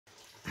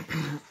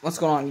What's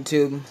going on,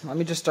 YouTube? Let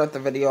me just start the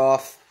video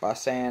off by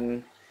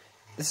saying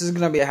this is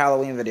going to be a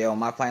Halloween video,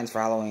 my plans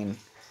for Halloween.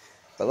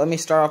 But let me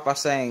start off by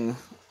saying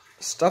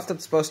stuff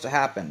that's supposed to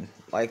happen,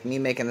 like me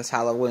making this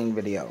Halloween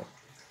video,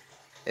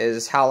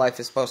 is how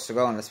life is supposed to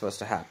go and it's supposed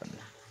to happen.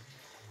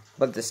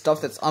 But the stuff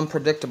that's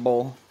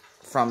unpredictable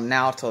from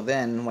now till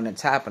then when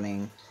it's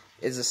happening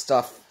is the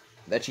stuff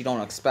that you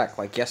don't expect.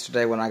 Like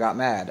yesterday when I got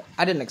mad.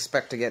 I didn't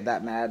expect to get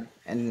that mad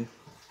and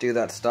do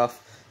that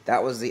stuff.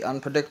 That was the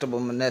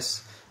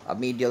unpredictableness of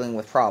me dealing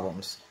with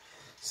problems.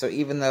 So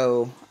even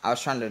though I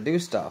was trying to do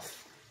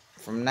stuff,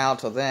 from now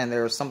till then,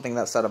 there was something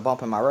that set a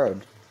bump in my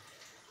road.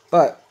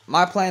 But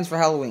my plans for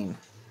Halloween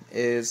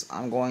is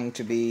I'm going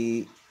to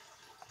be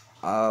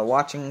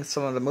watching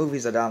some of the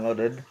movies I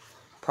downloaded.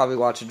 Probably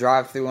watch a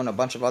drive-thru and a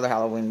bunch of other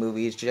Halloween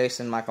movies.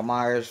 Jason, Michael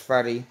Myers,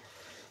 Freddy,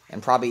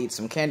 and probably eat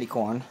some candy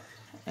corn.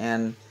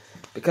 And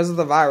because of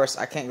the virus,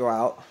 I can't go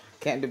out,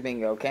 can't do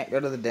bingo, can't go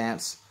to the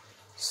dance.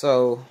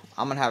 So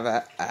I'm going to have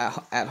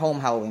a at-home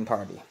Halloween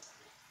party.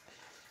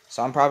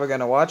 So I'm probably going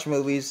to watch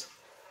movies,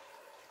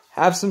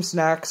 have some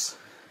snacks,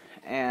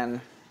 and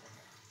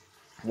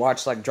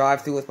watch like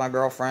drive-thru with my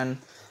girlfriend,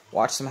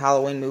 watch some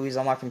Halloween movies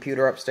on my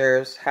computer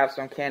upstairs, have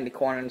some candy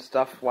corn and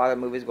stuff while the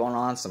movie's going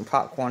on, some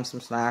popcorn,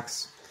 some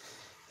snacks,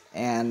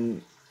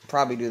 and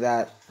probably do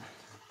that.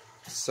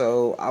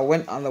 So I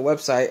went on the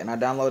website and I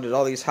downloaded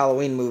all these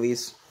Halloween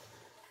movies,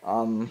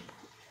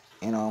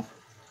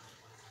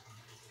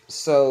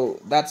 so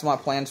that's my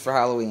plans for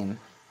Halloween.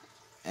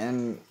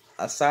 And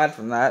aside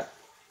from that,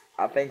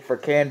 I think for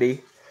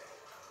candy,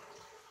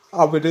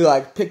 I would do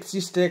like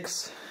Pixie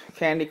Sticks,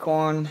 candy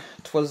corn,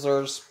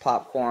 Twizzlers,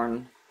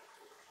 popcorn,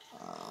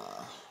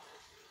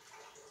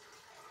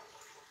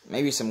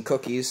 maybe some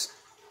cookies,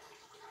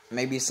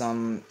 maybe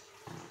some,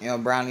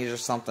 brownies or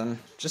something.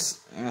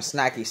 Just,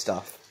 snacky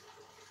stuff.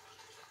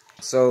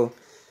 So,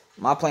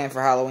 my plan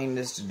for Halloween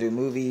is to do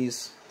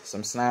movies,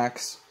 some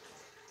snacks,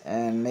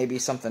 and maybe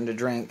something to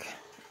drink,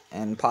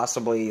 and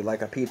possibly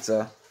like a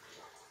pizza,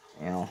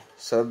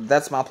 So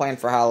that's my plan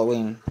for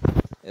Halloween,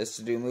 is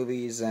to do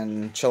movies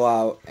and chill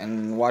out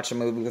and watch a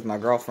movie with my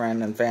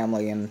girlfriend and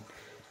family, and,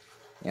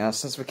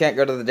 since we can't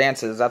go to the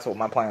dances, that's what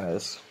my plan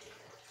is.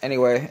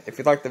 Anyway, if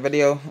you liked the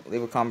video,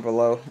 leave a comment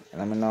below,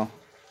 and let me know.